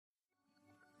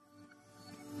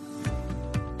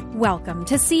Welcome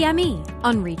to CME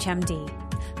on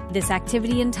ReachMD. This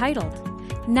activity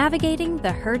entitled Navigating the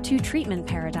HER2 Treatment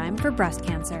Paradigm for Breast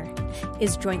Cancer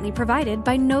is jointly provided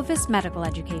by Novus Medical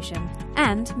Education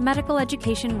and Medical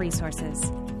Education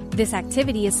Resources. This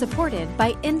activity is supported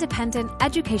by independent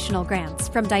educational grants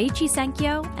from Daiichi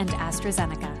Sankyo and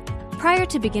AstraZeneca. Prior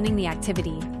to beginning the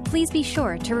activity, please be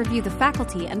sure to review the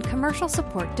faculty and commercial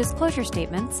support disclosure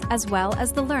statements as well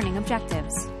as the learning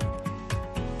objectives.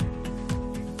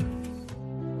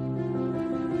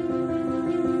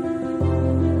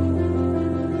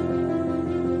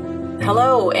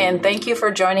 Hello, and thank you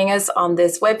for joining us on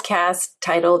this webcast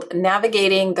titled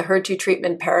Navigating the HER2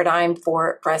 Treatment Paradigm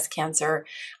for Breast Cancer.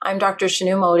 I'm Dr.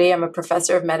 Shanu Modi. I'm a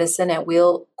professor of medicine at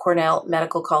Weill Cornell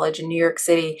Medical College in New York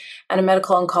City and a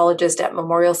medical oncologist at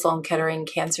Memorial Sloan Kettering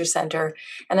Cancer Center.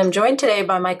 And I'm joined today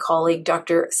by my colleague,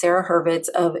 Dr. Sarah Hurvitz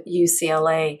of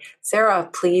UCLA. Sarah,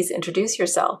 please introduce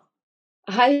yourself.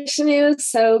 Hi, Shanu.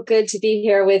 So good to be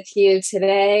here with you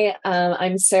today.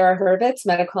 I'm Sarah Hurvitz,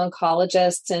 medical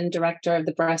oncologist and director of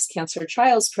the Breast Cancer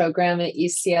Trials Program at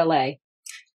UCLA.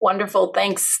 Wonderful.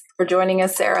 Thanks for joining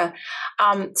us, Sarah.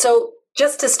 So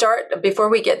just to start, before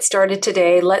we get started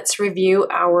today, let's review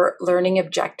our learning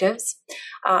objectives.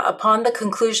 Upon the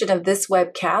conclusion of this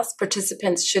webcast,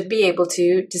 participants should be able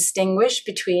to distinguish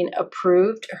between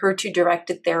approved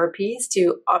HER2-directed therapies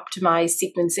to optimize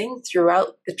sequencing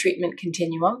throughout the treatment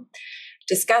continuum,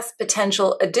 discuss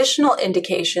potential additional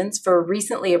indications for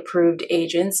recently approved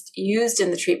agents used in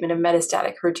the treatment of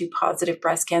metastatic HER2-positive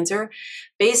breast cancer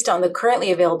based on the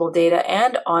currently available data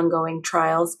and ongoing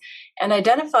trials, and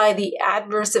identify the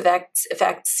adverse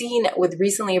effects seen with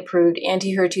recently approved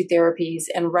anti-HER2 therapies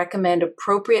and recommend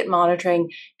appropriate monitoring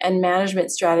and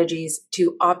management strategies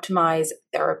to optimize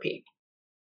therapy.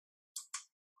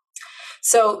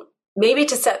 So maybe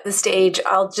to set the stage,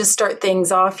 I'll just start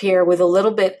things off here with a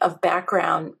little bit of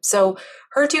background. So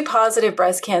HER2-positive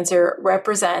breast cancer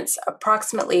represents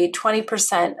approximately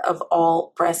 20% of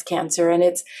all breast cancer, and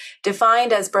it's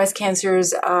defined as breast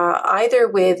cancers either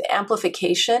with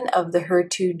amplification of the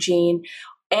HER2 gene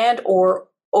and or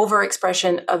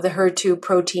overexpression of the HER2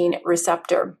 protein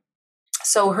receptor.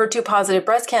 So HER2-positive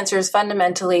breast cancers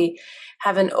fundamentally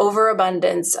have an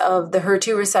overabundance of the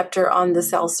HER2 receptor on the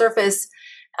cell surface,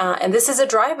 and this is a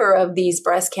driver of these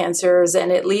breast cancers,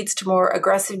 and it leads to more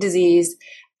aggressive disease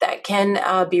that can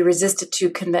be resistant to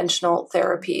conventional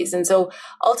therapies. And so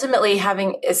ultimately,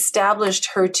 having established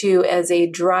HER2 as a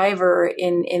driver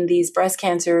in these breast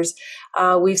cancers,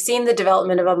 we've seen the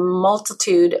development of a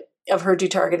multitude of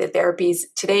HER2-targeted therapies.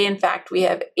 Today, in fact, we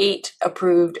have 8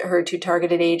 approved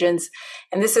HER2-targeted agents,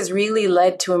 and this has really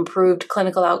led to improved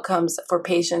clinical outcomes for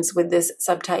patients with this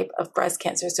subtype of breast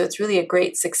cancer. So it's really a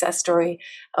great success story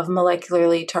of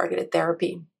molecularly targeted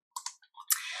therapy.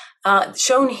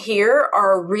 Shown here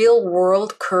are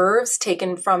real-world curves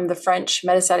taken from the French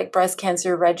Metastatic Breast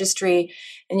Cancer Registry.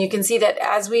 And you can see that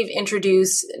as we've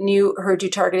introduced new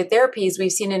HER2-targeted therapies,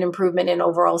 we've seen an improvement in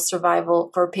overall survival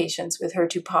for patients with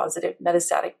HER2-positive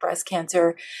metastatic breast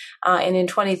cancer. And in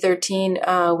 2013,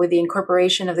 with the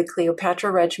incorporation of the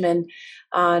Cleopatra regimen,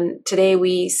 today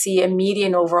we see a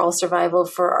median overall survival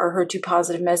for our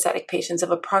HER2-positive metastatic patients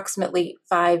of approximately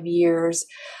 5 years,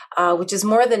 which is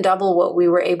more than double what we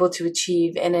were able to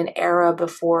achieve in an era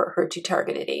before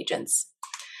HER2-targeted agents.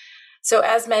 So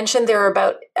as mentioned, there are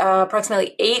about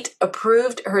approximately 8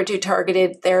 approved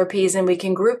HER2-targeted therapies, and we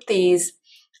can group these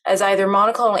as either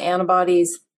monoclonal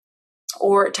antibodies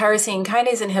or tyrosine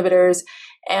kinase inhibitors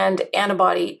and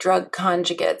antibody drug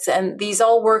conjugates. And these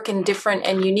all work in different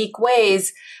and unique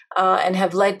ways and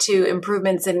have led to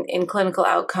improvements in clinical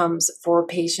outcomes for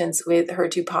patients with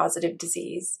HER2-positive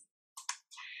disease.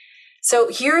 So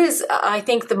here is, I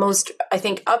think, the most,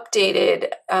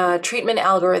 updated treatment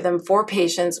algorithm for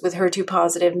patients with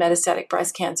HER2-positive metastatic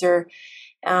breast cancer.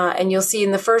 And you'll see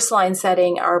in the first-line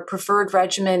setting, our preferred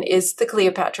regimen is the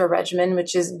Cleopatra regimen,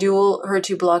 which is dual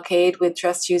HER2 blockade with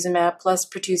trastuzumab plus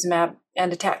pertuzumab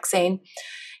and a taxane.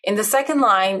 In the second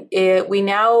line, we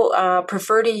now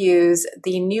prefer to use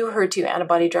the new HER2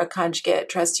 antibody drug conjugate,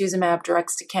 trastuzumab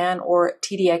deruxtecan, or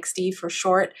TDXD for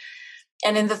short.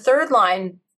 And in the third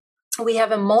line, we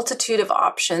have a multitude of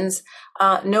options,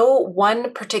 no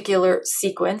one particular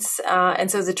sequence, and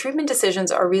so the treatment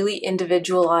decisions are really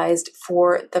individualized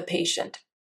for the patient.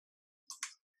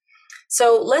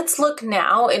 So let's look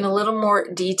now in a little more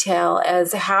detail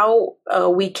as how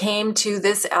we came to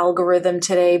this algorithm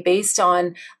today based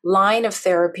on line of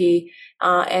therapy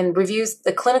and reviews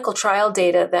the clinical trial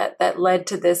data that led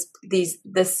to this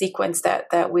sequence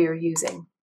that we are using.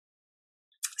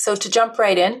 So to jump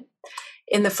right in,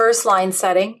 in the first line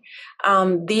setting.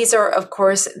 These are, of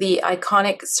course, the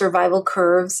iconic survival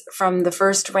curves from the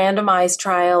first randomized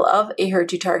trial of a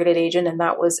HER2-targeted agent, and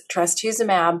that was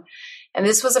trastuzumab. And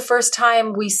this was the first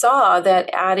time we saw that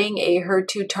adding a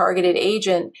HER2-targeted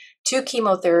agent to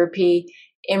chemotherapy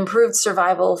improved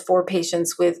survival for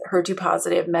patients with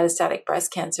HER2-positive metastatic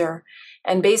breast cancer.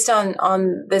 And based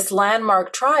on this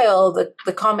landmark trial,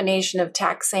 the combination of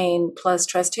taxane plus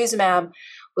trastuzumab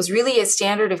was really a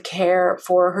standard of care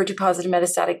for HER2-positive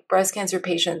metastatic breast cancer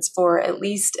patients for at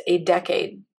least a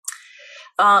decade.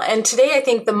 And today, I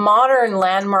think the modern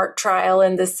landmark trial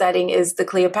in this setting is the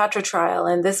Cleopatra trial.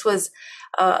 And this was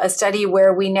a study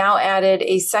where we now added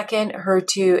a second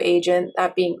HER2 agent,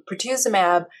 that being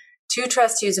pertuzumab, to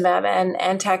trastuzumab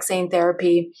and taxane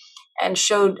therapy, and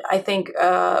showed, I think,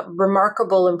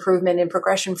 remarkable improvement in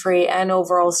progression-free and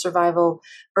overall survival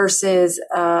versus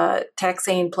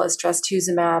taxane plus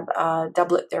trastuzumab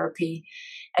doublet therapy.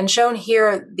 And shown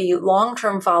here, the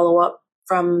long-term follow-up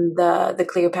from the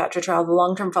Cleopatra trial, the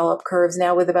long-term follow-up curves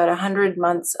now with about 100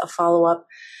 months of follow-up.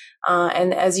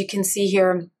 And as you can see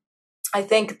here, I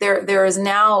think there is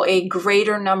now a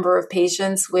greater number of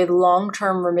patients with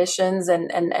long-term remissions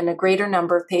and a greater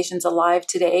number of patients alive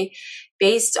today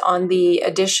based on the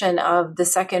addition of the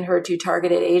second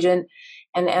HER2-targeted agent.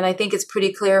 And I think it's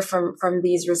pretty clear from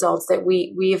these results that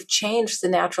we have changed the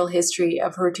natural history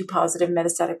of HER2-positive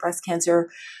metastatic breast cancer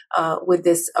with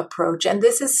this approach. And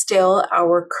this is still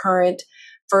our current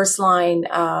first-line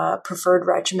preferred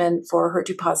regimen for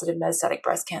HER2-positive metastatic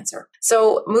breast cancer.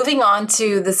 So moving on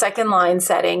to the second-line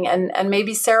setting, and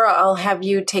maybe Sarah, I'll have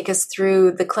you take us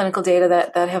through the clinical data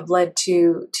that have led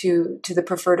to the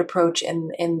preferred approach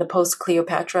in the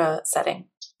post-Cleopatra setting.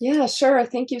 Yeah, sure.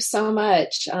 Thank you so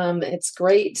much. It's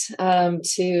great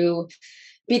to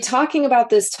be talking about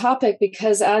this topic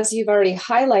because, as you've already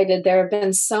highlighted, there have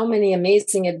been so many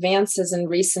amazing advances in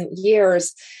recent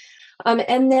years.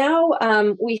 And now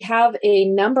we have a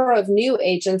number of new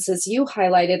agents, as you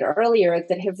highlighted earlier,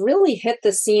 that have really hit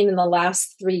the scene in the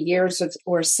last 3 years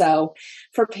or so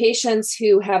for patients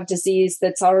who have disease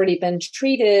that's already been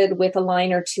treated with a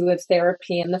line or two of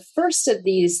therapy. And the first of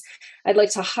these I'd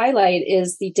like to highlight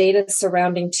is the data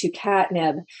surrounding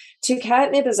tucatinib.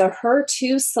 Tucatinib is a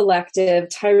HER2 selective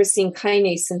tyrosine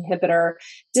kinase inhibitor,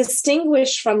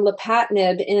 distinguished from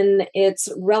lapatinib in its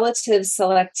relative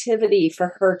selectivity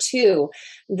for HER2,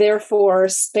 therefore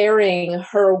sparing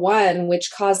HER1, which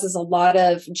causes a lot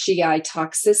of GI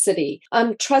toxicity.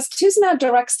 Trastuzumab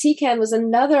deruxtecan was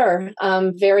another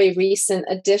very recent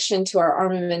addition to our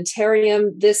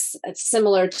armamentarium. This,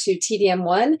 similar to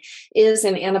TDM1, is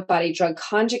an antibody drug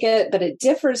conjugate, but it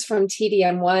differs from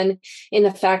TDM1 in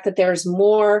the fact that there's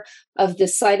more of the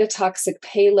cytotoxic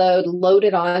payload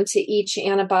loaded onto each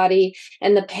antibody,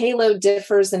 and the payload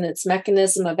differs in its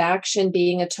mechanism of action,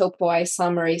 being a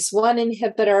topoisomerase 1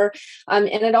 inhibitor, and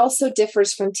it also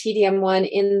differs from TDM1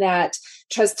 in that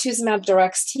trastuzumab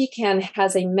deruxtecan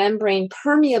has a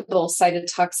membrane-permeable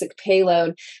cytotoxic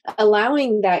payload,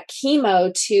 allowing that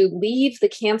chemo to leave the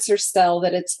cancer cell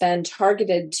that it's been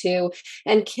targeted to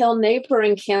and kill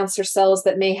neighboring cancer cells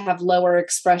that may have lower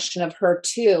expression of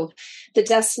HER2. The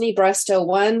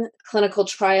DESTINY-Breast01 clinical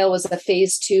trial was a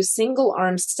phase 2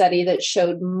 single-arm study that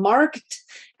showed marked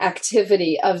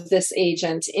activity of this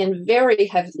agent in very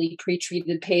heavily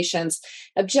pretreated patients,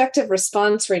 objective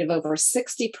response rate of over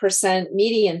 60%,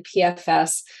 median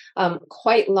PFS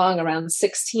quite long, around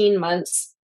 16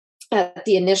 months at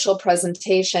the initial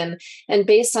presentation. And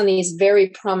based on these very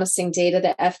promising data,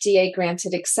 the FDA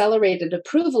granted accelerated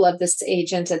approval of this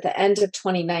agent at the end of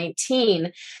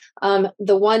 2019.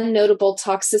 The one notable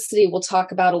toxicity we'll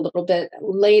talk about a little bit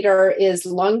later is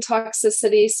lung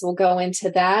toxicity, so we'll go into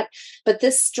that. But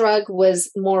this drug was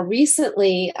more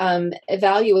recently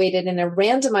evaluated in a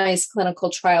randomized clinical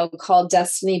trial called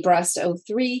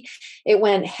DESTINY-Breast03. It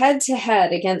went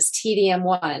head-to-head against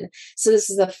TDM1. So this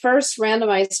is the first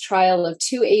randomized trial of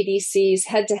two ADCs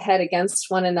head-to-head against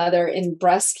one another in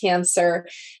breast cancer.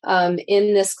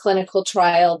 In this clinical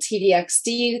trial,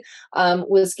 TDXD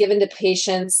was given to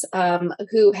patients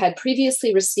who had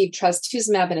previously received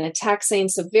trastuzumab and a taxane,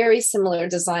 so very similar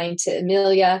design to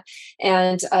Emilia,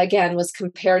 and again was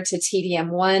compared to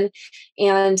TDM1.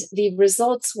 And the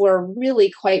results were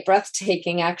really quite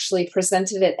breathtaking, actually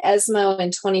presented at ESMO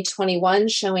in 2021,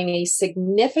 showing a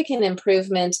significant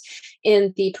improvement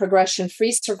in the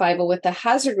progression-free survival with a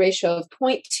hazard ratio of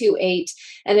 0.28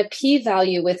 and a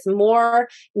p-value with more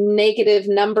negative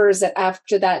numbers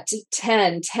after that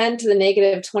 10 to the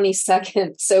negative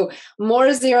 22nd. So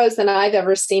more zeros than I've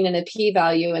ever seen in a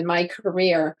p-value in my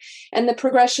career. And the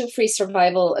progression-free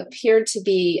survival appeared to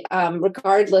be,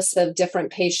 regardless of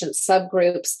different patient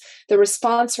subgroups, the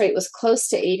response rate was close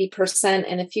to 80%.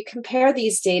 And if you compare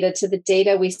these data to the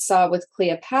data we saw with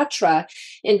Cleopatra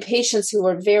in patients who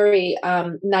were very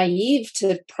naive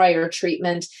to prior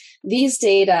treatment, these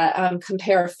data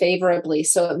compare favorably.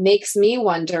 So it makes me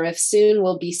wonder if soon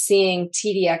we'll be seeing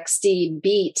TDXD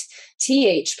beat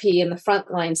THP in the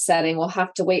frontline setting. We'll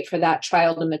have to wait for that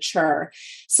trial to mature.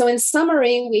 So in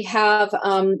summary, we have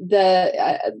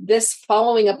this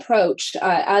following approach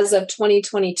as of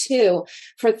 2022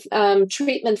 for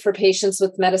treatment for patients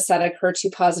with metastatic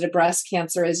HER2-positive breast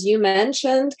cancer. As you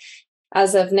mentioned,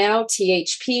 as of now,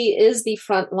 THP is the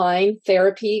frontline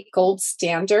therapy gold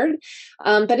standard.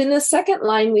 But in the second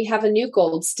line, we have a new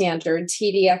gold standard,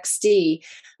 TDXD.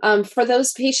 For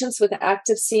those patients with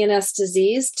active CNS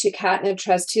disease, tucatinib,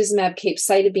 trastuzumab,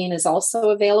 capecitabine is also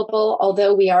available,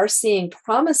 although we are seeing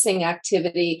promising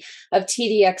activity of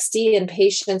TDXD in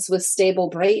patients with stable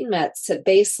brain mets at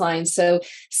baseline. So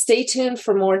stay tuned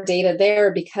for more data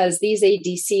there, because these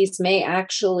ADCs may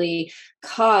actually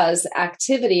cause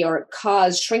activity or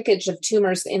cause shrinkage of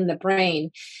tumors in the brain.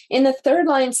 In the third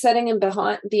line setting and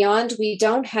beyond, we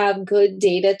don't have good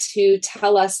data to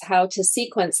tell us how to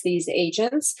sequence these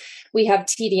agents. We have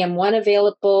TDM1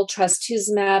 available,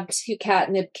 trastuzumab,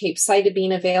 tucatinib,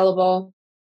 capecitabine available,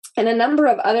 and a number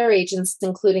of other agents,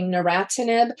 including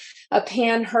neratinib, a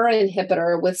pan-HER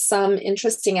inhibitor with some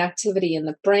interesting activity in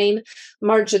the brain.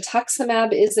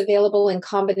 Margetuximab is available in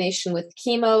combination with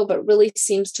chemo, but really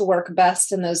seems to work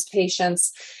best in those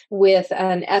patients with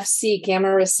an FC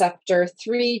gamma receptor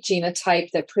 3 genotype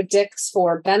that predicts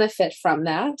for benefit from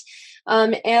that.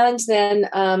 And then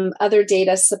other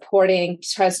data supporting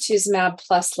trastuzumab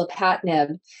plus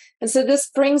lapatinib. And so this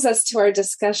brings us to our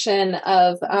discussion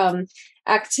of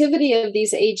activity of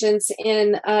these agents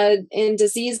in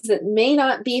disease that may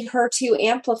not be HER2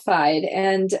 amplified.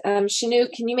 And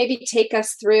Shanu, can you maybe take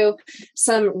us through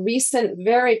some recent,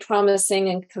 very promising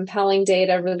and compelling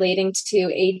data relating to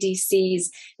ADCs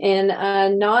in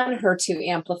non-HER2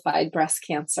 amplified breast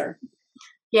cancer?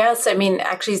 Yes, I mean,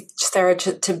 actually, Sarah,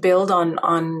 to build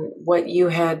on what you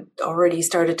had already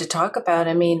started to talk about,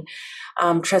 I mean,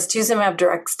 trastuzumab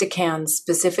deruxtecan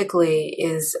specifically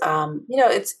is,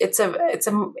 it's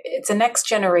a next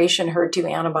generation HER2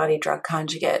 antibody drug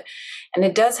conjugate, and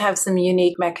it does have some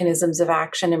unique mechanisms of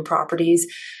action and properties.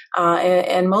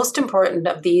 And most important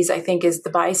of these, I think, is the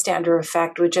bystander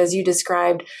effect, which, as you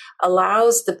described,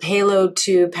 allows the payload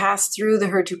to pass through the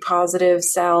HER2 positive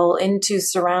cell into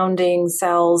surrounding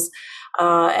cells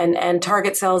and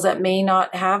target cells that may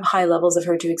not have high levels of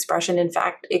HER2 expression. In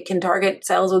fact, it can target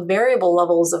cells with variable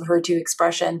levels of HER2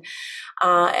 expression.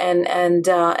 And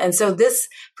so this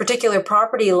particular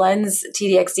property lends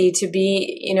TDXD to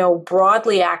be,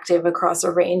 broadly active across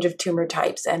a range of tumor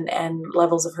types and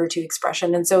levels of HER2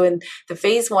 expression. And so in the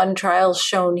phase 1 trials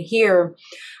shown here,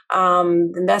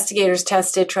 the investigators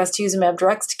tested trastuzumab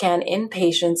deruxtecan in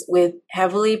patients with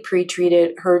heavily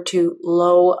pretreated HER2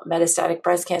 low metastatic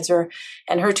breast cancer.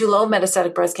 And HER2 low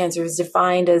metastatic breast cancer is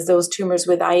defined as those tumors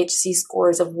with IHC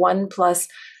scores of 1+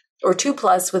 or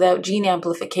 2+ without gene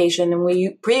amplification. And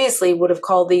we previously would have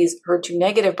called these HER2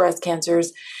 negative breast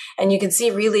cancers. And you can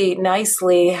see really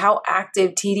nicely how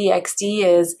active TDXD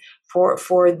is for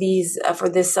this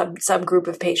subgroup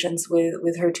of patients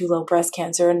with HER2 low breast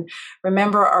cancer. And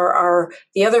remember,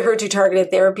 the other HER2 targeted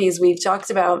therapies we've talked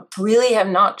about really have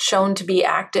not shown to be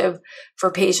active for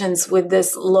patients with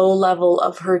this low level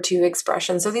of HER2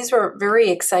 expression. So these were very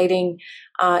exciting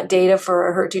data for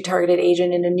a HER2 targeted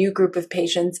agent in a new group of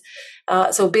patients.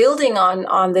 So building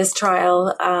on this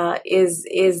trial is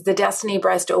the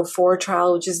DESTINY-Breast04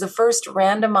 trial, which is the first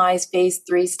randomized phase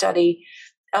 3 study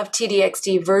of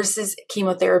TDXD versus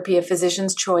chemotherapy of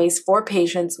physician's choice for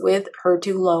patients with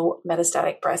HER2 low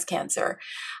metastatic breast cancer.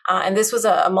 And this was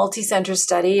a multi-center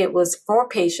study. It was for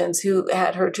patients who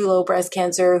had HER2 low breast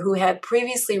cancer who had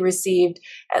previously received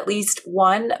at least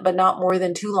 1, but not more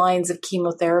than 2 lines of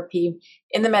chemotherapy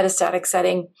in the metastatic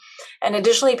setting. And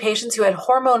additionally, patients who had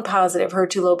hormone positive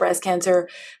HER2 low breast cancer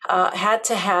had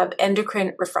to have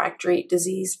endocrine refractory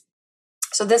disease.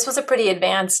 So this was a pretty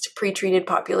advanced pretreated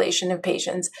population of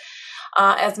patients.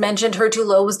 As mentioned, HER2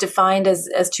 low was defined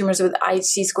as tumors with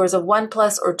IHC scores of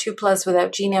 1+ or 2+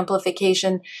 without gene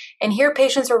amplification. And here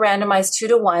patients were randomized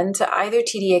 2-to-1 to either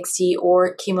TDXD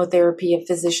or chemotherapy of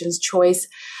physician's choice.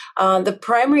 The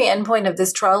primary endpoint of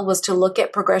this trial was to look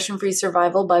at progression-free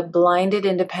survival by blinded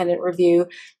independent review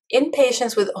in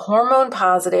patients with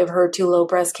hormone-positive HER2-low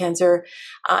breast cancer.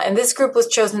 And this group was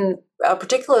chosen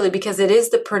particularly because it is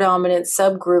the predominant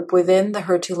subgroup within the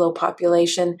HER2-low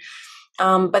population.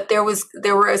 But there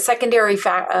were secondary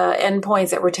endpoints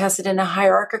that were tested in a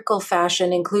hierarchical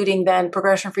fashion, including then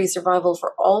progression-free survival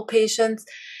for all patients,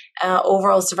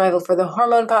 overall survival for the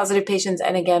hormone-positive patients,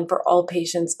 and again for all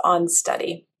patients on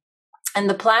study. And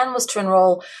the plan was to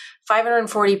enroll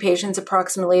 540 patients,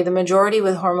 approximately, the majority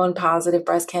with hormone-positive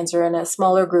breast cancer and a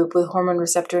smaller group with hormone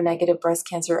receptor-negative breast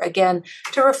cancer, again,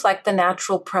 to reflect the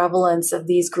natural prevalence of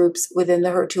these groups within the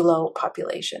HER2-low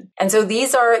population. And so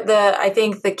these are I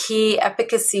think, the key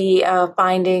efficacy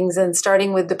findings, and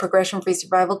starting with the progression-free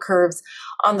survival curves.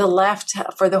 On the left,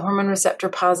 for the hormone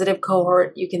receptor-positive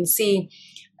cohort, you can see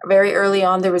very early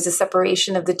on, there was a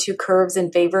separation of the two curves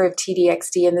in favor of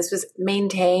T-DXd, and this was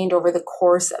maintained over the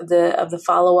course of the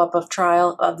follow-up of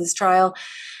this trial.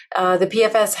 The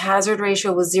PFS hazard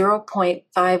ratio was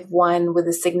 0.51 with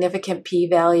a significant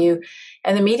p-value,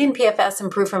 and the median PFS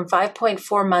improved from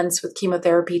 5.4 months with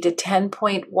chemotherapy to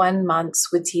 10.1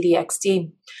 months with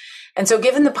T-DXd. And so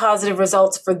given the positive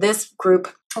results for this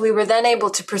group, we were then able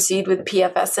to proceed with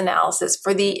PFS analysis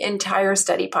for the entire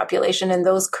study population, and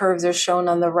those curves are shown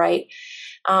on the right.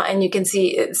 And you can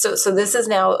see, so this is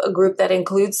now a group that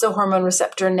includes the hormone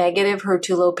receptor negative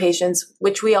HER2-low patients,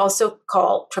 which we also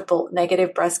call triple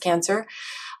negative breast cancer.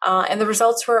 And the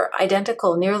results were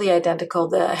identical, nearly identical.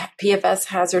 The PFS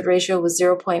hazard ratio was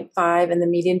 0.5, and the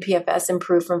median PFS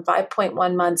improved from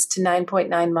 5.1 months to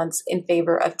 9.9 months in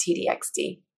favor of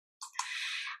T-DXd.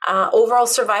 Overall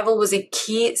survival was a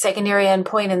key secondary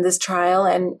endpoint in this trial,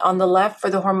 and on the left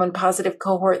for the hormone-positive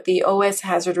cohort, the OS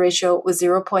hazard ratio was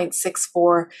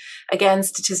 0.64, again,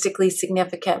 statistically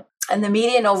significant. And the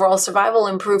median overall survival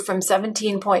improved from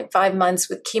 17.5 months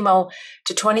with chemo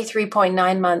to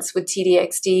 23.9 months with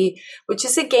T-DXd, which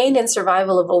is a gain in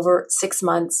survival of over 6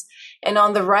 months. And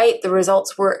on the right, the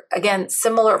results were, again,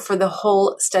 similar for the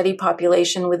whole study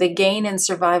population, with a gain in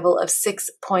survival of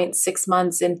 6.6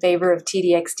 months in favor of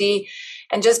T-DXd.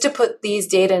 And just to put these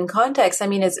data in context, I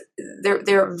mean,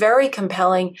 they're very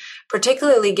compelling,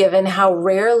 particularly given how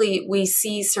rarely we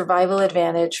see survival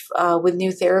advantage with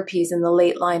new therapies in the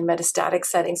late-line metastatic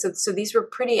setting. So these were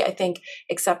pretty, I think,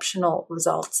 exceptional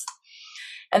results.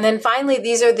 And then finally,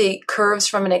 these are the curves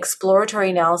from an exploratory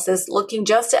analysis looking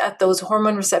just at those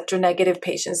hormone receptor negative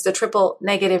patients, the triple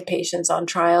negative patients on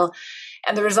trial.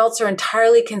 And the results are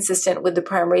entirely consistent with the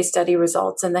primary study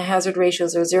results, and the hazard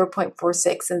ratios are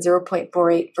 0.46 and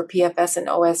 0.48 for PFS and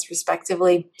OS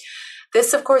respectively.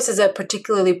 This, of course, is a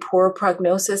particularly poor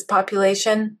prognosis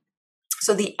population,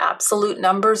 so the absolute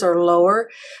numbers are lower.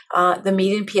 The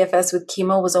median PFS with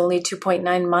chemo was only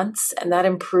 2.9 months, and that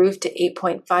improved to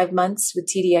 8.5 months with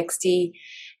T-DXd.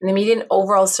 And the median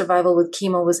overall survival with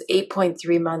chemo was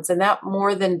 8.3 months, and that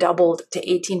more than doubled to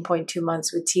 18.2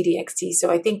 months with T-DXd. So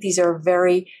I think these are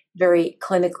very, very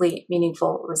clinically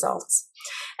meaningful results.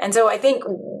 And so I think,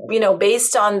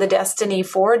 based on the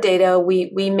DESTINY-4 data,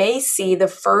 we may see the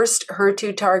first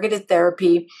HER2 targeted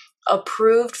therapy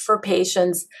approved for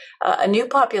patients, a new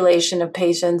population of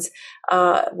patients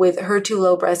with HER2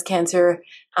 low breast cancer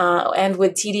and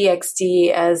with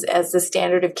T-DXd as the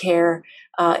standard of care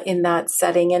in that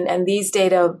setting. And these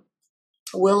data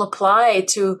will apply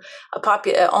to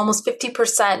almost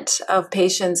 50% of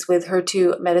patients with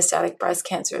HER2 metastatic breast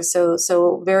cancer.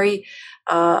 So very,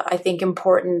 I think,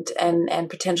 important and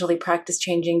potentially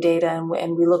practice-changing data,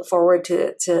 and we look forward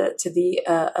to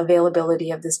the availability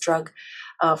of this drug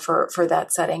for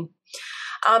that setting.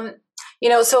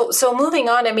 So moving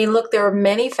on, I mean, look, there are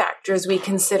many factors we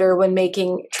consider when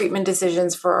making treatment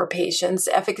decisions for our patients.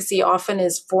 Efficacy often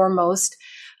is foremost.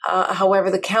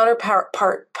 However, the counterpart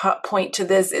point to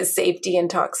this is safety and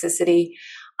toxicity.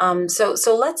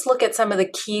 So let's look at some of the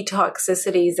key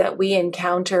toxicities that we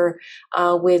encounter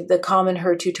with the common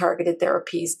HER2 targeted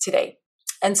therapies today.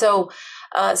 And so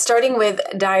starting with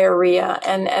diarrhea,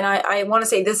 and I want to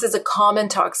say this is a common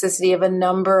toxicity of a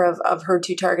number of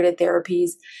HER2 targeted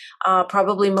therapies,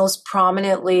 probably most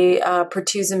prominently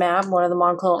pertuzumab, one of the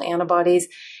monoclonal antibodies,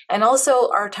 and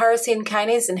also our tyrosine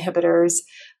kinase inhibitors.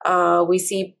 We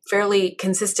see fairly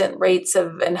consistent rates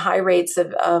and high rates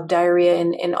of diarrhea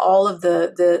in all of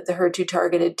the HER2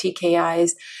 targeted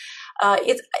TKIs.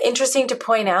 It's interesting to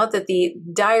point out that the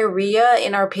diarrhea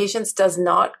in our patients does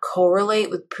not correlate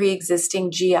with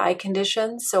pre-existing GI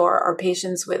conditions. So our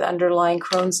patients with underlying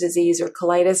Crohn's disease or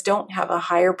colitis don't have a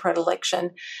higher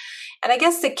predilection. And I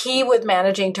guess the key with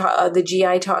managing the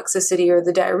GI toxicity or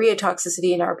the diarrhea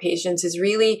toxicity in our patients is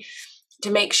really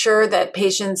to make sure that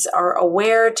patients are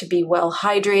aware, to be well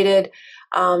hydrated,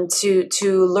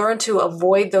 to learn to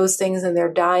avoid those things in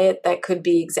their diet that could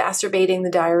be exacerbating the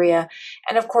diarrhea,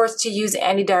 and of course to use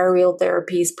antidiarrheal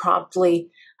therapies promptly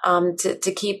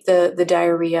to keep the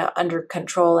diarrhea under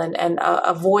control and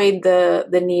avoid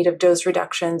the need of dose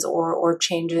reductions or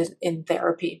changes in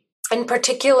therapy. In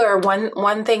particular,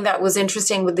 one thing that was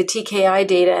interesting with the TKI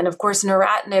data, and of course,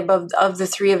 neratinib of the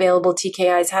three available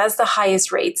TKIs has the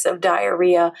highest rates of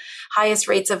diarrhea, highest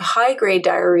rates of high-grade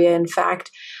diarrhea, in fact,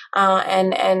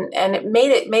 and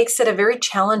it makes it a very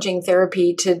challenging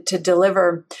therapy to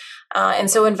deliver. And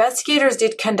so investigators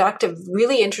did conduct a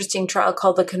really interesting trial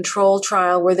called the control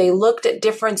trial, where they looked at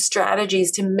different strategies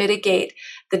to mitigate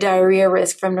the diarrhea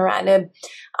risk from neratinib.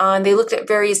 And they looked at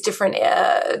various different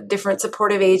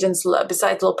supportive agents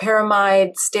besides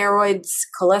loperamide, steroids,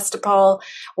 cholesterol.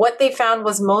 What they found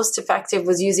was most effective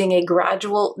was using a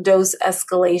gradual dose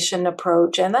escalation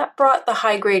approach, and that brought the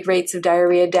high-grade rates of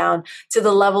diarrhea down to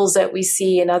the levels that we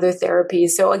see in other therapies.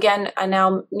 So again,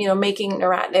 now making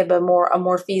neratinib a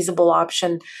more feasible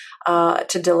option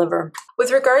to deliver.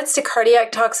 With regards to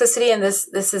cardiac toxicity, and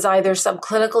this is either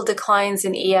subclinical declines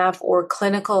in EF or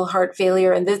clinical heart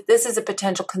failure, and this is a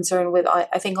potential concern with,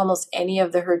 I think, almost any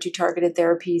of the HER2-targeted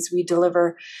therapies we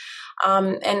deliver.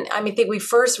 And I think we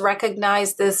first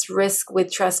recognized this risk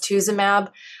with trastuzumab,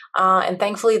 and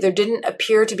thankfully there didn't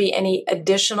appear to be any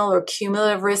additional or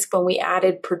cumulative risk when we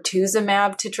added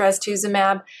pertuzumab to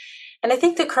trastuzumab. And I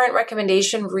think the current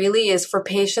recommendation really is for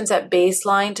patients at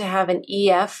baseline to have an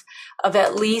EF of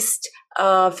at least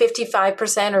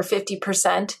 55% or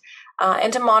 50%,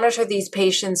 and to monitor these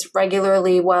patients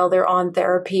regularly while they're on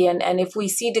therapy. And if we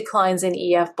see declines in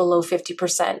EF below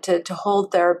 50%, to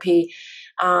hold therapy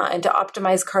and to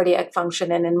optimize cardiac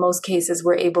function. And in most cases,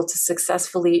 we're able to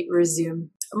successfully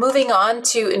resume. Moving on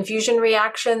to infusion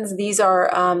reactions, these are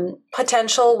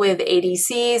potential with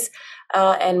ADCs,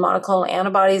 and monoclonal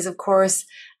antibodies, of course.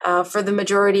 For the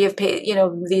majority of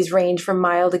these range from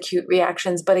mild acute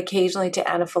reactions, but occasionally to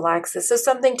anaphylaxis. So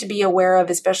something to be aware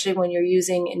of, especially when you're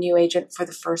using a new agent for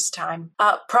the first time.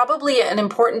 Probably an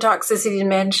important toxicity to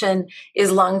mention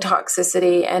is lung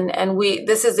toxicity, and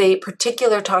this is a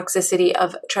particular toxicity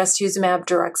of trastuzumab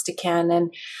deruxtecan,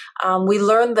 and we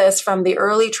learned this from the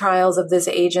early trials of this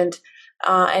agent.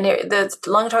 The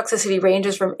lung toxicity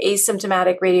ranges from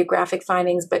asymptomatic radiographic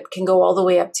findings, but can go all the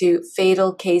way up to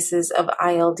fatal cases of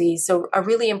ILD. So a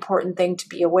really important thing to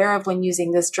be aware of when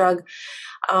using this drug.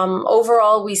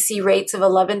 Overall, we see rates of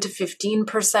 11 to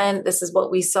 15%. This is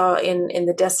what we saw in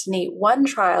the DESTINY-1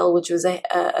 trial, which was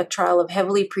a trial of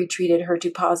heavily pretreated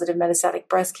HER2-positive metastatic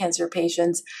breast cancer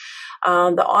patients.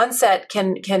 The onset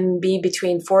can be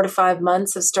between 4 to 5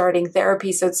 months of starting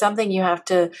therapy. So it's something you have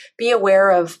to be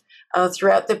aware of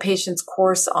throughout the patient's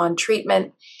course on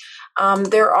treatment.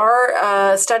 There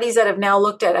are studies that have now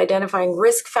looked at identifying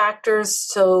risk factors.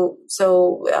 So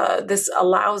this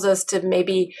allows us to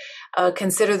maybe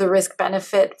consider the risk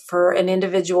benefit for an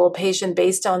individual patient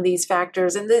based on these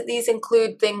factors. And these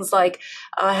include things like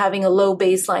having a low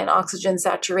baseline oxygen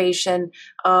saturation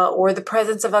or the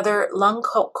presence of other lung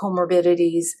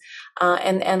comorbidities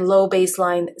and low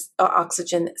baseline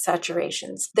oxygen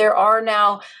saturations. There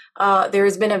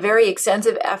has been a very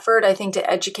extensive effort, I think,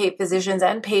 to educate physicians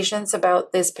and patients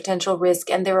about this potential risk.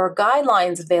 And there are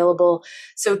guidelines available,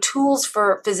 so tools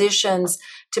for physicians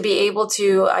to be able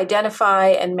to identify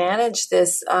and manage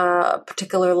this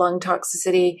particular lung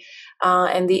toxicity.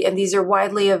 And these are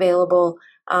widely available.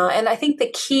 And I think the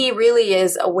key really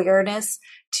is awareness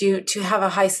to have a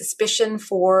high suspicion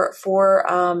for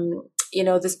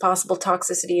this possible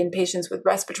toxicity in patients with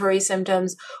respiratory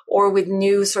symptoms or with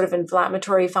new sort of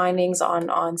inflammatory findings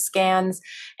on scans.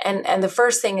 And the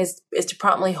first thing is to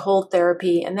promptly hold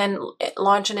therapy and then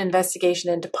launch an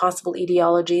investigation into possible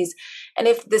etiologies. And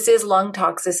if this is lung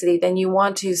toxicity, then you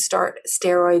want to start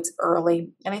steroids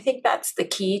early. And I think that's the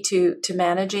key to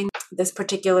managing this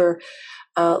particular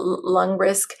lung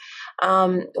risk.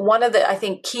 One of the, I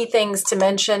think, key things to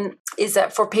mention is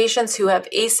that for patients who have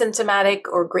asymptomatic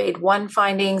or grade 1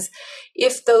 findings,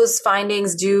 if those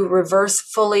findings do reverse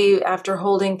fully after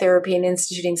holding therapy and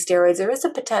instituting steroids, there is a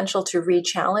potential to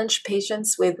re-challenge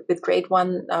patients with grade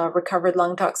 1 recovered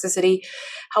lung toxicity.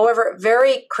 However,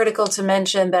 very critical to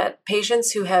mention that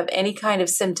patients who have any kind of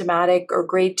symptomatic or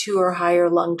grade 2 or higher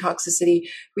lung toxicity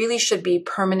really should be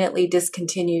permanently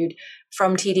discontinued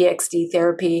from TDXD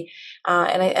therapy.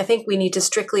 And I think we need to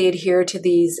strictly adhere to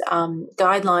these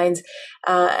guidelines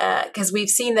because we've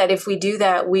seen that if we do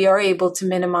that, we are able to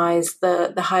minimize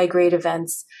the high-grade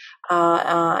events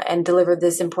and deliver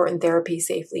this important therapy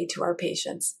safely to our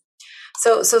patients.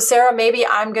 So Sarah, maybe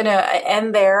I'm going to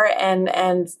end there and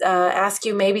ask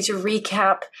you maybe to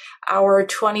recap our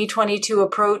 2022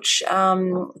 approach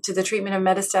to the treatment of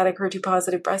metastatic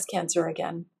HER2-positive breast cancer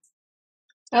again.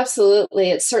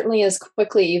 Absolutely. It certainly is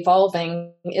quickly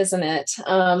evolving, isn't it?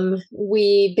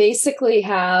 We basically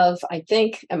have, I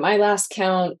think, at my last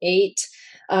count, 8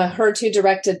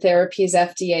 HER2-directed therapies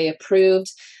FDA approved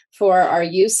for our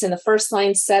use in the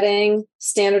first-line setting.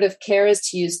 Standard of care is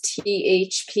to use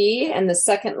THP, and the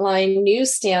second-line new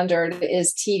standard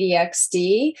is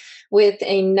TDXD, with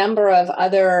a number of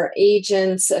other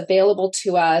agents available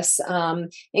to us,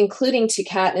 including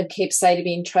tucatinib,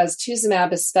 capecitabine,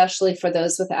 trastuzumab, especially for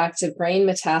those with active brain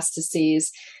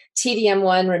metastases.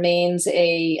 TDM1 remains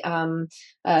a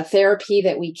therapy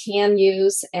that we can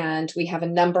use, and we have a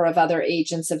number of other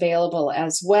agents available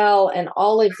as well. And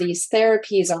all of these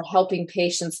therapies are helping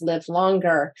patients live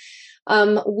longer.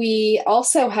 We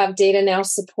also have data now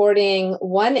supporting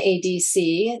one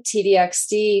ADC,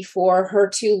 TDXD, for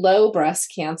HER2-low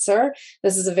breast cancer.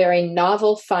 This is a very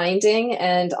novel finding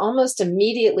and almost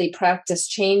immediately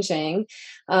practice-changing.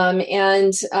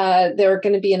 And there are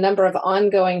going to be a number of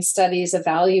ongoing studies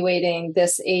evaluating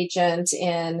this agent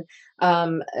in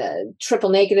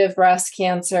triple-negative breast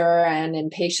cancer and in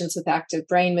patients with active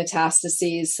brain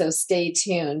metastases, so stay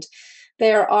tuned.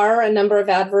 There are a number of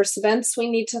adverse events we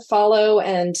need to follow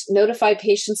and notify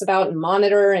patients about and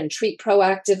monitor and treat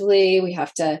proactively. We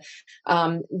have to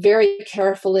very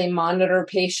carefully monitor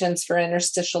patients for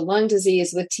interstitial lung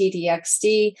disease with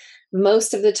TDXD.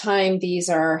 Most of the time, these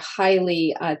are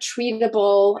highly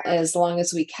treatable as long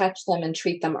as we catch them and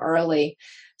treat them early.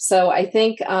 So I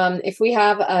think if we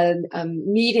have a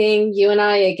meeting, you and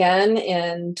I again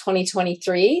in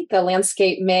 2023, the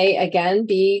landscape may again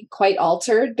be quite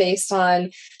altered based on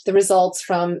the results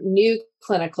from new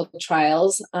clinical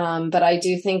trials. But I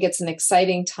do think it's an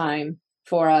exciting time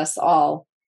for us all.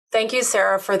 Thank you,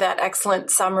 Sarah, for that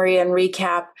excellent summary and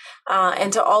recap.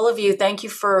 And to all of you, thank you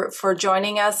for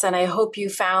joining us. And I hope you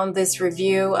found this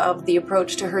review of the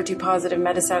approach to HER2-positive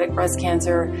metastatic breast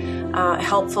cancer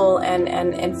helpful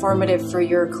and informative for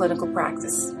your clinical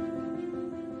practice.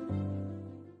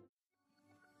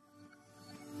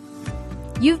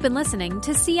 You've been listening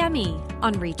to CME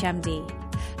on ReachMD.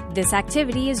 This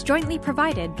activity is jointly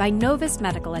provided by Novus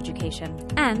Medical Education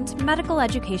and Medical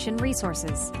Education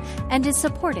Resources and is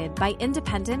supported by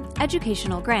independent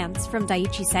educational grants from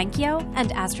Daiichi Sankyo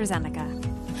and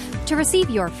AstraZeneca. To receive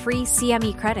your free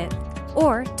CME credit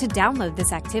or to download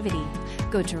this activity,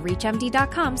 go to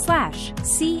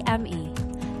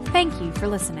reachmd.com/CME. Thank you for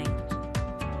listening.